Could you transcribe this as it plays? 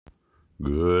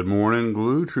Good morning,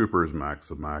 Glue Troopers. Max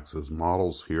of Max's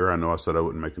Models here. I know I said I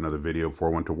wouldn't make another video before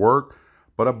I went to work,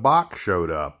 but a box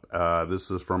showed up. This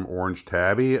is from Orange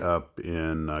Tabby up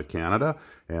in Canada,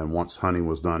 and once Honey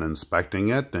was done inspecting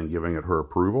it and giving it her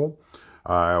approval,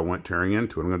 I went tearing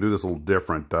into it. I'm going to do this a little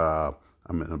different. I'm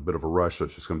in a bit of a rush, so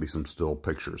it's just going to be some still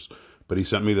pictures. But he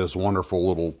sent me this wonderful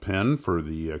little pin for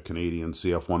the Canadian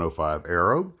CF105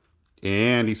 Aero.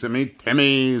 And he sent me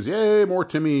Timmy's. Yay, more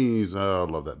Timmy's. I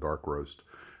love that dark roast.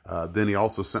 Then he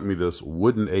also sent me this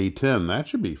wooden A10. That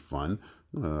should be fun.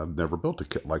 I've never built a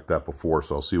kit like that before,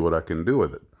 so I'll see what I can do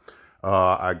with it.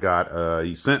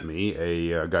 He sent me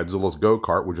a Godzilla's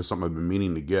Go-Kart, which is something I've been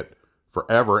meaning to get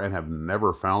forever and have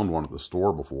never found one at the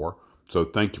store before. So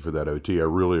thank you for that, OT. I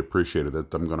really appreciated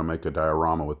it. I'm going to make a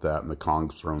diorama with that and the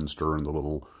Kong's Thronester and the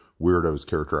little Weirdos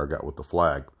character I got with the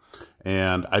flag.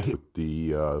 And I did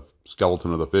the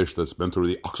skeleton of the fish that's been through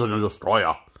the Oxygen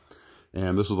Destroyer.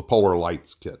 And this is the Polar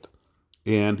Lights kit.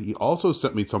 And he also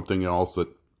sent me something else that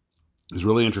is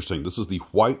really interesting. This is the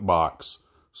White Box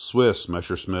Swiss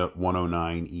Messerschmitt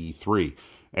 109E3.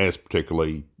 And it's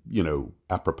particularly,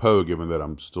 apropos, given that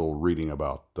I'm still reading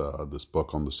about this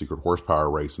book on the secret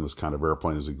horsepower race, and this kind of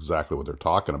airplane is exactly what they're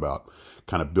talking about.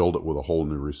 Kind of build it with a whole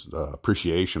new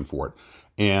appreciation for it.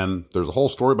 And there's a whole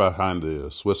story behind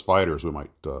the Swiss fighters. We might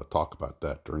talk about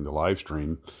that during the live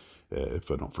stream,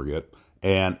 if I don't forget.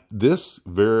 And this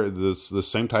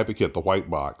same type of kit, the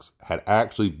White Box, had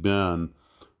actually been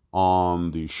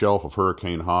on the shelf of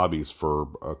Hurricane Hobbies for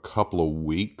a couple of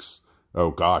weeks. Oh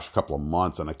gosh, a couple of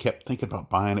months. And I kept thinking about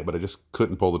buying it, but I just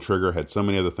couldn't pull the trigger. Had so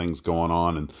many other things going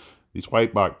on. And these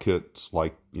White Box kits,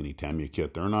 like any Tamiya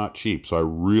kit, they're not cheap. So I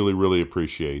really, really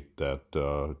appreciate that,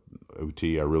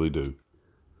 OT. I really do.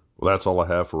 Well, that's all I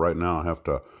have for right now. I have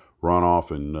to run off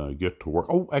and get to work.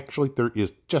 Oh, actually, there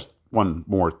is just one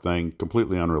more thing,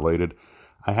 completely unrelated.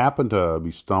 I happened to be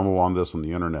stumbled on this on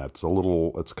the internet. It's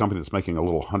a company that's making a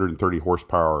little 130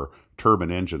 horsepower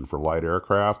turbine engine for light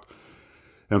aircraft.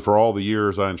 And for all the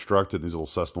years I instructed these little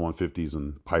Cessna 150s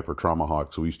and Piper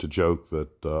Tomahawks, we used to joke that,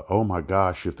 oh my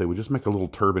gosh, if they would just make a little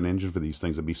turbine engine for these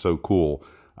things, it'd be so cool.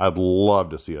 I'd love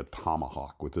to see a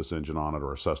Tomahawk with this engine on it,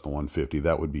 or a Cessna 150.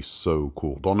 That would be so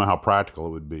cool. Don't know how practical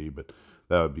it would be, but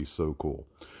that would be so cool.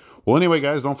 Well, anyway,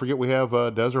 guys, don't forget we have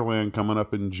Desertland coming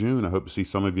up in June. I hope to see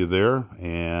some of you there,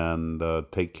 and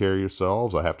take care of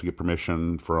yourselves. I have to get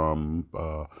permission from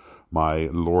my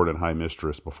Lord and High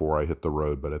Mistress before I hit the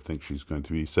road, but I think she's going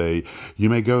to say, "You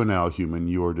may go now, human.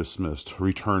 You are dismissed.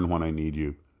 Return when I need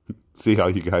you." See how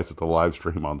you guys at the live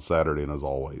stream on Saturday, and as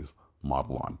always,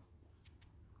 model on.